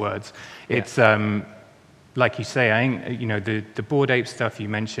think all so. words. Yeah. It's, like you say, I think, you know, the Bored Ape stuff you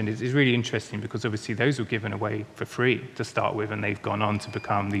mentioned is really interesting, because obviously those were given away for free to start with, and they've gone on to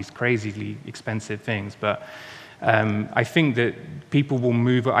become these crazily expensive things. But I think that people will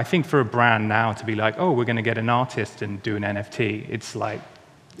move. I think for a brand now to be like, oh, we're going to get an artist and do an NFT, it's like,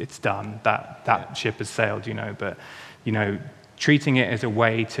 it's done. That ship has sailed, you know. But, you know, treating it as a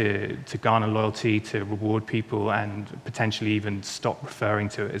way to garner loyalty, to reward people, and potentially even stop referring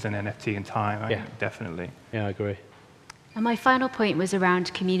to it as an NFT in time. I think definitely. Yeah, I agree. And my final point was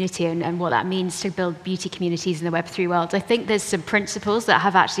around community and what that means to build beauty communities in the Web3 world. I think there's some principles that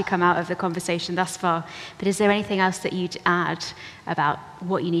have actually come out of the conversation thus far, but is there anything else that you'd add about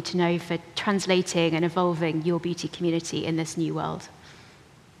what you need to know for translating and evolving your beauty community in this new world?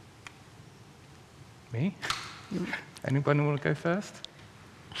 Me? Anybody want to go first?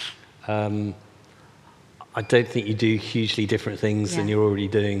 I don't think you do hugely different things than you're already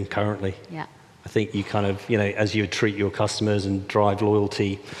doing currently. Yeah. I think you kind of, as you treat your customers and drive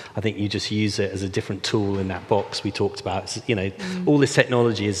loyalty, I think you just use it as a different tool in that box we talked about. All this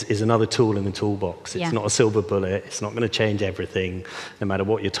technology is another tool in the toolbox. It's not a silver bullet. It's not going to change everything, no matter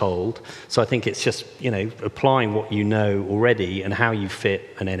what you're told. So I think it's just, applying what you know already and how you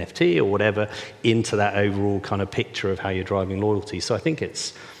fit an NFT or whatever into that overall kind of picture of how you're driving loyalty. So I think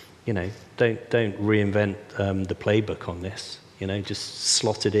it's, don't reinvent the playbook on this. Just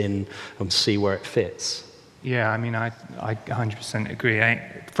slot it in and see where it fits. Yeah, I mean, I 100% agree.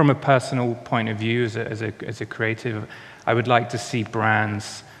 From a personal point of view, as a creative, I would like to see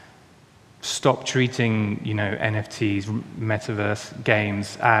brands stop treating, NFTs, Metaverse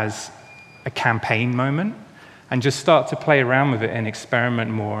games as a campaign moment, and just start to play around with it and experiment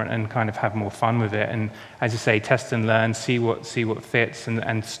more and kind of have more fun with it. And as you say, test and learn, see what fits,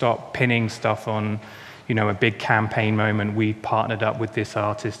 and stop pinning stuff on, a big campaign moment. We partnered up with this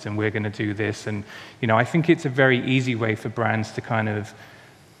artist and we're going to do this. And, I think it's a very easy way for brands to kind of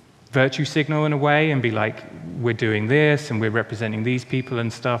virtue signal in a way and be like, we're doing this and we're representing these people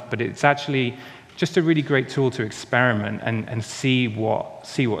and stuff. But it's actually just a really great tool to experiment and see what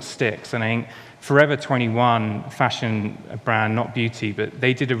sticks. And I think Forever 21, fashion brand, not beauty, but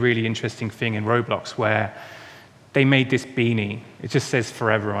they did a really interesting thing in Roblox where they made this beanie. It just says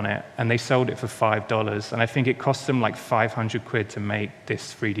Forever on it, and they sold it for $5. And I think it cost them like 500 quid to make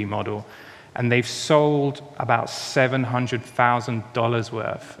this 3D model. And they've sold about $700,000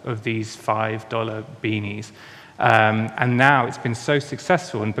 worth of these $5 beanies. And now it's been so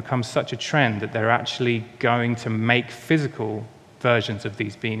successful and become such a trend that they're actually going to make physical versions of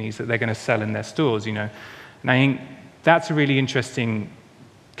these beanies that they're going to sell in their stores, And I think that's a really interesting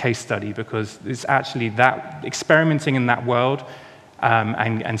case study, because it's actually that experimenting in that world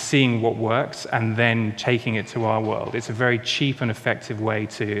and seeing what works and then taking it to our world. It's a very cheap and effective way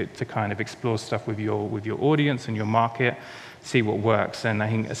to kind of explore stuff with your audience and your market, see what works. And I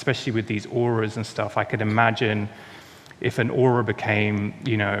think especially with these auras and stuff, I could imagine if an aura became,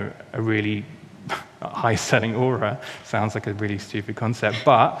 a really high-selling aura. Sounds like a really stupid concept,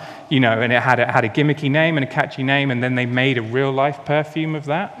 but and it had a gimmicky name and a catchy name, and then they made a real-life perfume of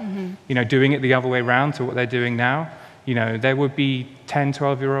that. Doing it the other way around to what they're doing now. There would be 10,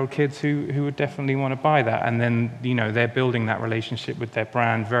 12-year-old kids who would definitely want to buy that, and then they're building that relationship with their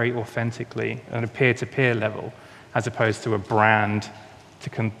brand very authentically at a peer-to-peer level, as opposed to a brand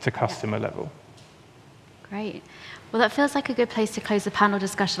to customer level. Great. Well, that feels like a good place to close the panel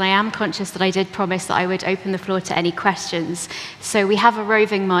discussion. I am conscious that I did promise that I would open the floor to any questions. So we have a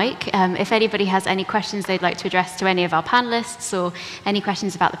roving mic. If anybody has any questions they'd like to address to any of our panelists or any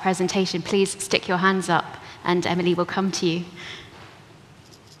questions about the presentation, please stick your hands up and Emily will come to you.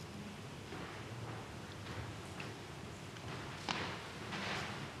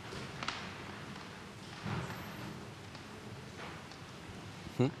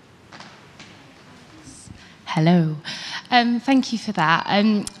 Hello. Thank you for that.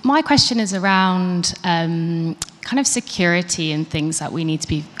 My question is around kind of security and things that we need to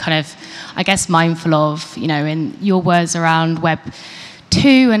be kind of, I guess, mindful of, in your words around Web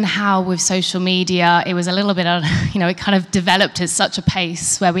 2 and how with social media, it was a little bit, it kind of developed at such a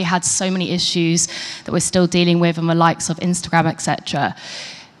pace where we had so many issues that we're still dealing with on the likes of Instagram, etc.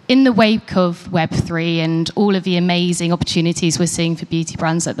 In the wake of Web3 and all of the amazing opportunities we're seeing for beauty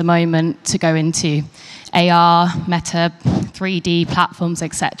brands at the moment to go into AR, Meta, 3D platforms,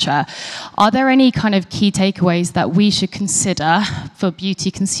 etc., are there any kind of key takeaways that we should consider for beauty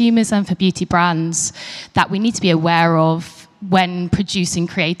consumers and for beauty brands that we need to be aware of when producing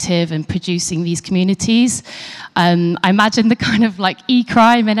creative and producing these communities? I imagine the kind of like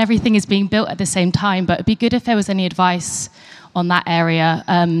e-crime and everything is being built at the same time, but it'd be good if there was any advice on that area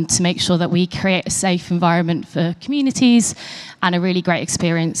to make sure that we create a safe environment for communities and a really great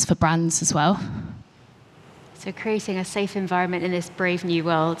experience for brands as well. So creating a safe environment in this brave new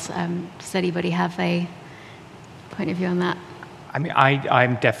world. Does anybody have a point of view on that? I mean,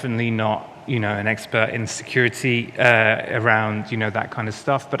 I'm definitely not, an expert in security around, that kind of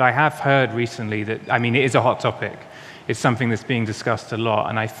stuff. But I have heard recently that, it is a hot topic. it's something that's being discussed a lot.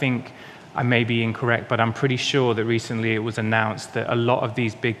 And I think, I may be incorrect, but I'm pretty sure that recently it was announced that a lot of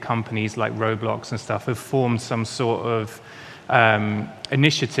these big companies like Roblox and stuff have formed some sort of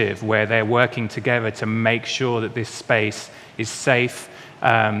initiative where they're working together to make sure that this space is safe,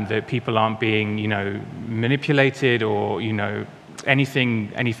 that people aren't being, manipulated or,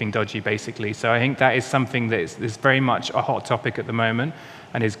 anything dodgy, basically. So I think that is something that is very much a hot topic at the moment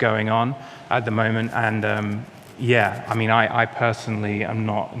and is going on at the moment. And yeah, I mean, I personally am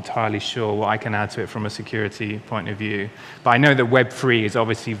not entirely sure what I can add to it from a security point of view. But I know that Web3 is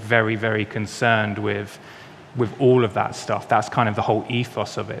obviously very, very concerned with all of that stuff. That's kind of the whole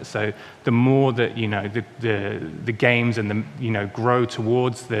ethos of it. So the more that the games and grow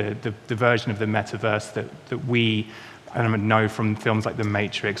towards the version of the metaverse that we know from films like The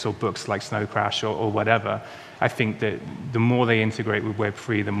Matrix or books like Snow Crash or whatever, I think that the more they integrate with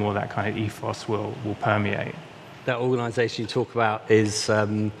Web3, the more that kind of ethos will permeate. That organisation you talk about is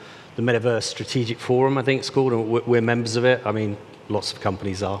the Metaverse Strategic Forum, I think it's called, and we're members of it. I mean, lots of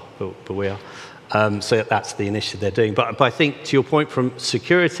companies are, but we are. So that's the initiative they're doing. But I think, to your point from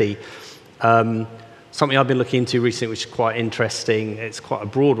security, something I've been looking into recently, which is quite interesting, it's quite a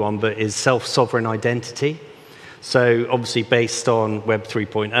broad one, but is self-sovereign identity. So obviously based on Web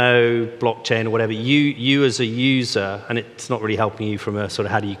 3.0, blockchain or whatever, you as a user, and it's not really helping you from a sort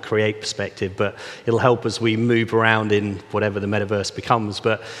of how do you create perspective, but it'll help as we move around in whatever the metaverse becomes,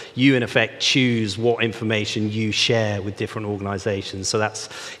 but you in effect choose what information you share with different organizations. So that's,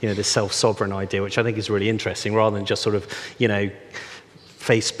 this self-sovereign idea, which I think is really interesting, rather than just sort of,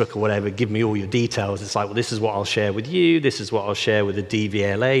 Facebook or whatever, give me all your details. It's like, well, this is what I'll share with you. This is what I'll share with the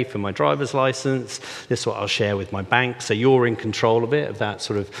DVLA for my driver's license. This is what I'll share with my bank. So you're in control of it, of that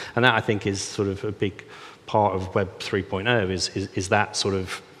sort of, and that I think is sort of a big part of Web 3.0 is that sort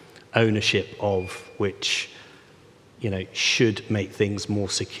of ownership of which, should make things more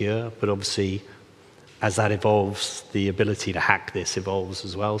secure. But obviously, as that evolves, the ability to hack this evolves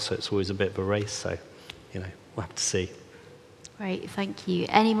as well. So it's always a bit of a race. So, we'll have to see. Great, thank you.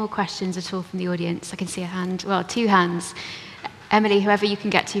 Any more questions at all from the audience? I can see a hand, well, two hands. Emily, whoever you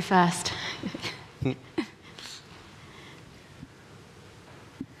can get to first.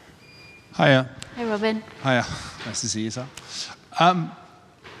 Hiya. Hey, Robin. Hiya. Nice to see you, sir.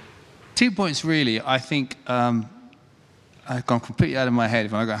 2 points, really. I think I've gone completely out of my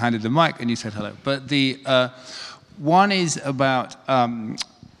head when I got handed the mic and you said hello. But the one is about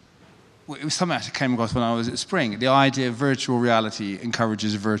it was something I actually came across when I was at Spring. The idea of virtual reality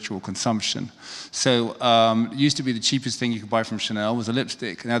encourages virtual consumption. So it used to be the cheapest thing you could buy from Chanel was a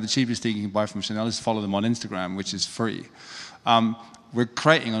lipstick. Now the cheapest thing you can buy from Chanel is follow them on Instagram, which is free. We're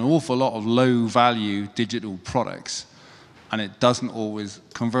creating an awful lot of low-value digital products, and it doesn't always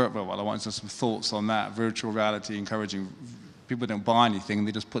convert very well. I wanted some thoughts on that. Virtual reality encouraging people don't buy anything;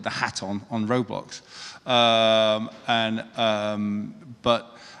 they just put the hat on Roblox.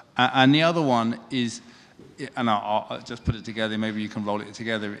 And the other one is, and I'll just put it together, maybe you can roll it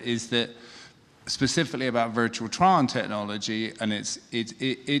together, is that specifically about virtual try-on technology, and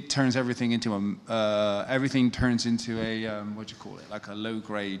it turns everything into everything turns into a what do you call it, like a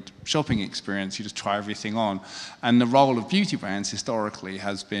low-grade shopping experience. You just try everything on, and the role of beauty brands historically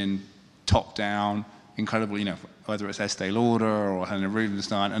has been top-down, incredible, whether it's Estee Lauder or Helena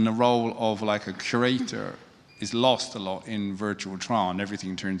Rubinstein, and the role of like a curator is lost a lot in virtual try-on.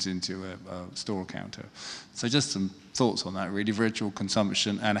 Everything turns into a store counter. So just some thoughts on that, really, virtual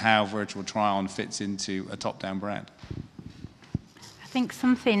consumption and how virtual try-on fits into a top-down brand. I think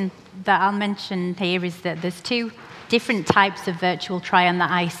something that I'll mention here is that there's two different types of virtual try-on that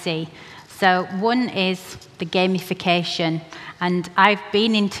I see. So one is the gamification. And I've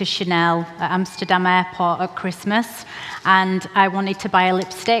been into Chanel at Amsterdam Airport at Christmas, and I wanted to buy a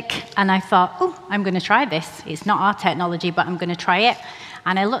lipstick, and I thought, oh, I'm going to try this. It's not our technology, but I'm going to try it.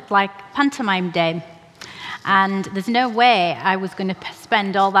 And I looked like Pantomime Dame. And there's no way I was going to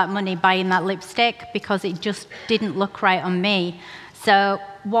spend all that money buying that lipstick because it just didn't look right on me. So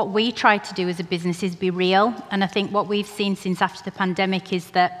what we try to do as a business is be real. And I think what we've seen since after the pandemic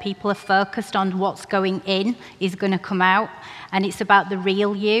is that people are focused on what's going in is going to come out. And it's about the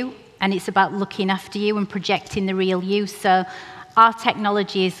real you. And it's about looking after you and projecting the real you. So our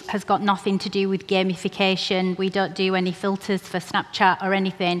technology has got nothing to do with gamification. We don't do any filters for Snapchat or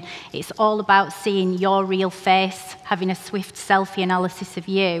anything. It's all about seeing your real face, having a swift selfie analysis of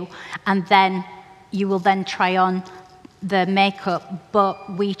you, and then you will then try on the makeup,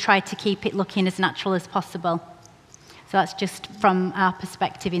 but we try to keep it looking as natural as possible. So that's just from our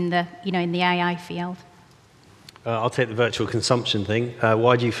perspective in the, in the AI field. I'll take the virtual consumption thing.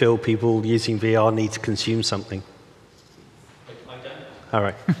 Why do you feel people using VR need to consume something? All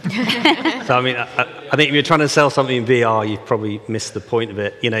right. So, I mean, I think if you're trying to sell something in VR, you've probably missed the point of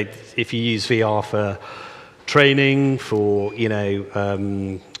it. You know, if you use VR for training, for, you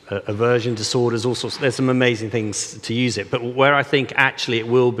know, aversion disorders, all sorts, there's some amazing things to use it. But where I think actually it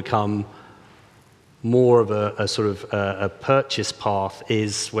will become more of a sort of a purchase path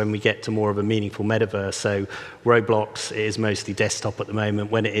is when we get to more of a meaningful metaverse. So Roblox is mostly desktop at the moment.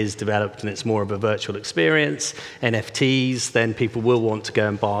 When it is developed and it's more of a virtual experience, NFTs, then people will want to go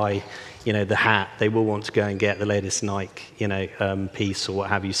and buy, you know, the hat. They will want to go and get the latest Nike, you know, piece or what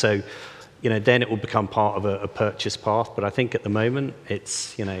have you. So, you know, then it will become part of a purchase path. But I think at the moment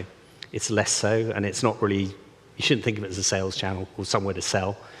it's, you know, it's less so, and it's not really. You shouldn't think of it as a sales channel or somewhere to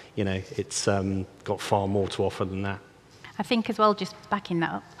sell. You know, it's got far more to offer than that. I think as well, just backing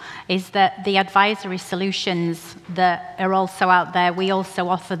that up, is that the advisory solutions that are also out there, we also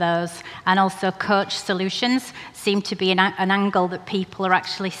offer those, and also coach solutions seem to be an angle that people are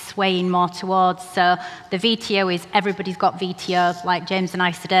actually swaying more towards. So the VTO is everybody's got VTO, like James and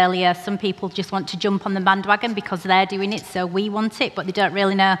I said earlier. Some people just want to jump on the bandwagon because they're doing it, so we want it, but they don't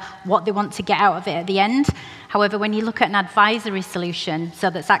really know what they want to get out of it at the end. However, when you look at an advisory solution, so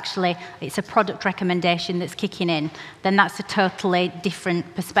that's actually, it's a product recommendation that's kicking in, then that's a totally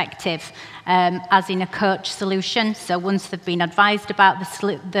different perspective, as in a coach solution. So once they've been advised about the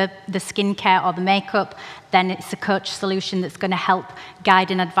skincare or the makeup, then it's a coach solution that's going to help guide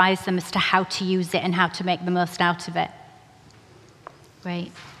and advise them as to how to use it and how to make the most out of it.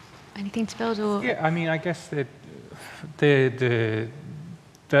 Great. Anything to build? Or? Yeah, I mean, I guess the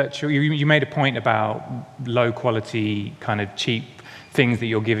virtual, you made a point about low quality, kind of cheap things that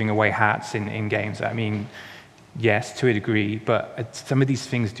you're giving away, hats in games. I mean, yes, to a degree, but some of these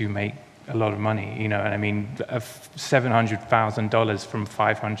things do make a lot of money, you know, and I mean, $700,000 from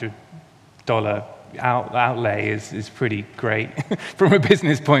 $500 outlay is pretty great from a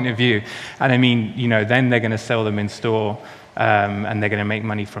business point of view. And I mean, you know, then they're going to sell them in store, and they're going to make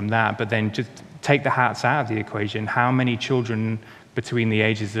money from that. But then just take the hats out of the equation. How many children between the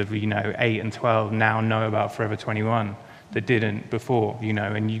ages of, you know, 8 and 12 now know about Forever 21 that didn't before, you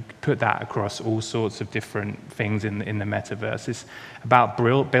know, and you put that across all sorts of different things in the metaverse. It's about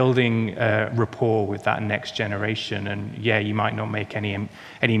building rapport with that next generation, and yeah, you might not make any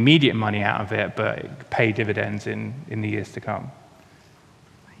immediate money out of it, but pay dividends in the years to come.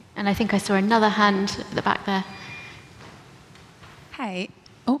 And I think I saw another hand at the back there. Hey.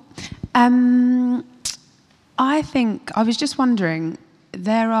 Oh. I think, I was just wondering,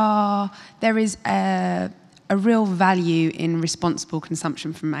 there is a real value in responsible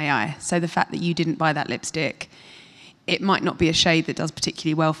consumption from AI. So the fact that you didn't buy that lipstick, it might not be a shade that does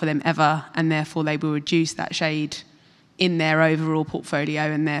particularly well for them ever, and therefore they will reduce that shade in their overall portfolio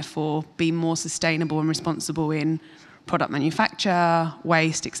and therefore be more sustainable and responsible in product manufacture,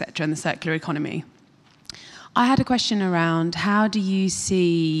 waste, etc., and the circular economy. I had a question around how do you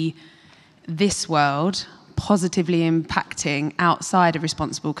see this world positively impacting outside of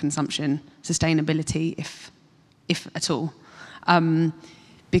responsible consumption, sustainability, if at all?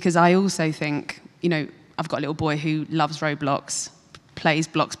 Because I also think, you know, I've got a little boy who loves Roblox, plays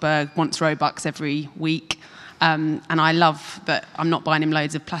Bloxburg, wants Robux every week, and I love that I'm not buying him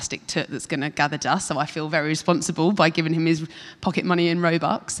loads of plastic toot that's going to gather dust, so I feel very responsible by giving him his pocket money in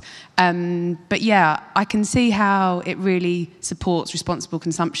Robux. But yeah, I can see how it really supports responsible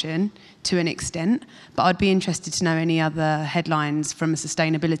consumption to an extent, but I'd be interested to know any other headlines from a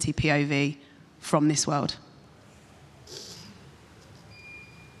sustainability POV from this world.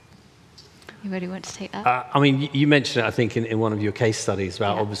 You really want to take that? I mean, you mentioned it, I think, in one of your case studies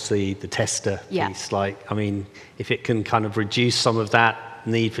about obviously the tester piece. Like, I mean, if it can kind of reduce some of that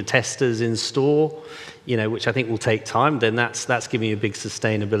need for testers in store, you know, which I think will take time, then that's giving you a big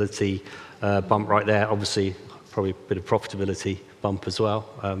sustainability bump right there. Obviously, probably a bit of profitability bump as well,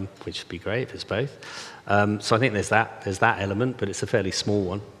 which would be great if it's both. So I think there's that element, but it's a fairly small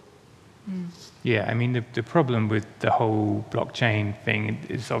one. Mm. Yeah, I mean, the problem with the whole blockchain thing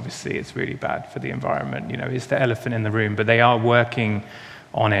is obviously it's really bad for the environment. You know, it's the elephant in the room, but they are working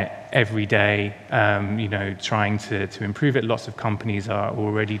on it every day, you know, trying to improve it. Lots of companies are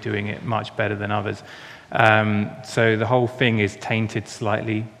already doing it much better than others. So the whole thing is tainted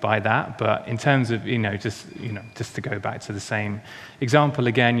slightly by that. But in terms of, just to go back to the same example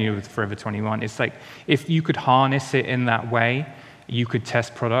again, with Forever 21, it's like if you could harness it in that way, you could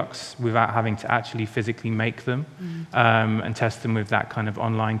test products without having to actually physically make them, and test them with that kind of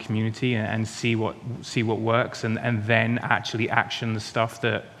online community and see what works, and then actually action the stuff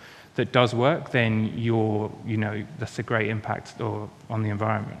that does work. Then that's a great impact on the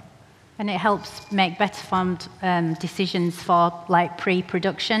environment. And it helps make better formed decisions for like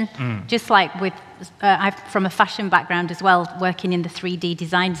pre-production. Just like with, I'm from a fashion background as well, working in the 3D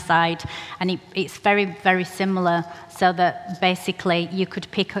design side, and it's very, very similar. So that basically you could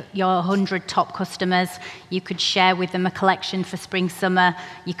pick your 100 top customers, you could share with them a collection for spring, summer,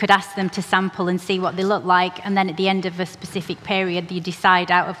 you could ask them to sample and see what they look like, and then at the end of a specific period, you decide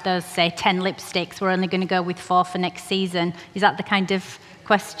out of those, say, 10 lipsticks, we're only going to go with 4 for next season. Is that the kind of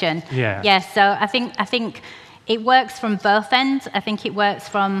question? Yeah. Yeah, so I think it works from both ends. I think it works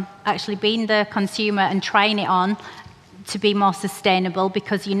from actually being the consumer and trying it on to be more sustainable,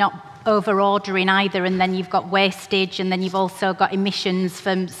 because you're not over-ordering either, and then you've got wastage, and then you've also got emissions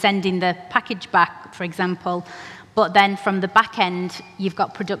from sending the package back, for example. But then from the back end, you've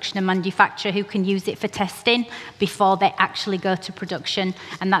got production and manufacturer who can use it for testing before they actually go to production.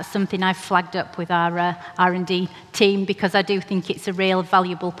 And that's something I've flagged up with our R&D team, because I do think it's a real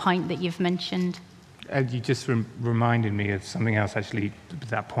valuable point that you've mentioned. You just reminded me of something else, actually, at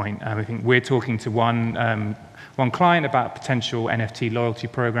that point. I think we're talking to one client about a potential NFT loyalty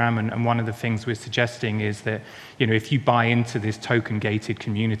program, and one of the things we're suggesting is that, if you buy into this token-gated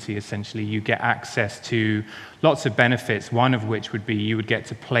community, essentially, you get access to lots of benefits, one of which would be you would get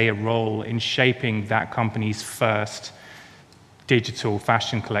to play a role in shaping that company's first digital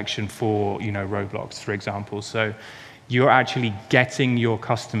fashion collection for, Roblox, for example. So you're actually getting your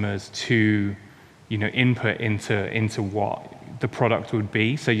customers to input into what the product would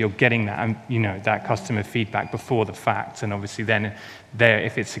be. So you're getting that, that customer feedback before the fact, and obviously then,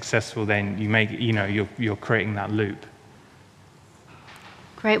 if it's successful, then you make, you're creating that loop.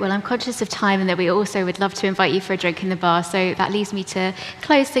 Great. Well, I'm conscious of time, and that we also would love to invite you for a drink in the bar. So that leaves me to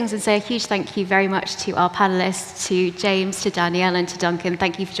close things and say a huge thank you very much to our panelists, to James, to Danielle, and to Duncan.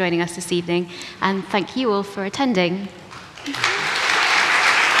 Thank you for joining us this evening, and thank you all for attending.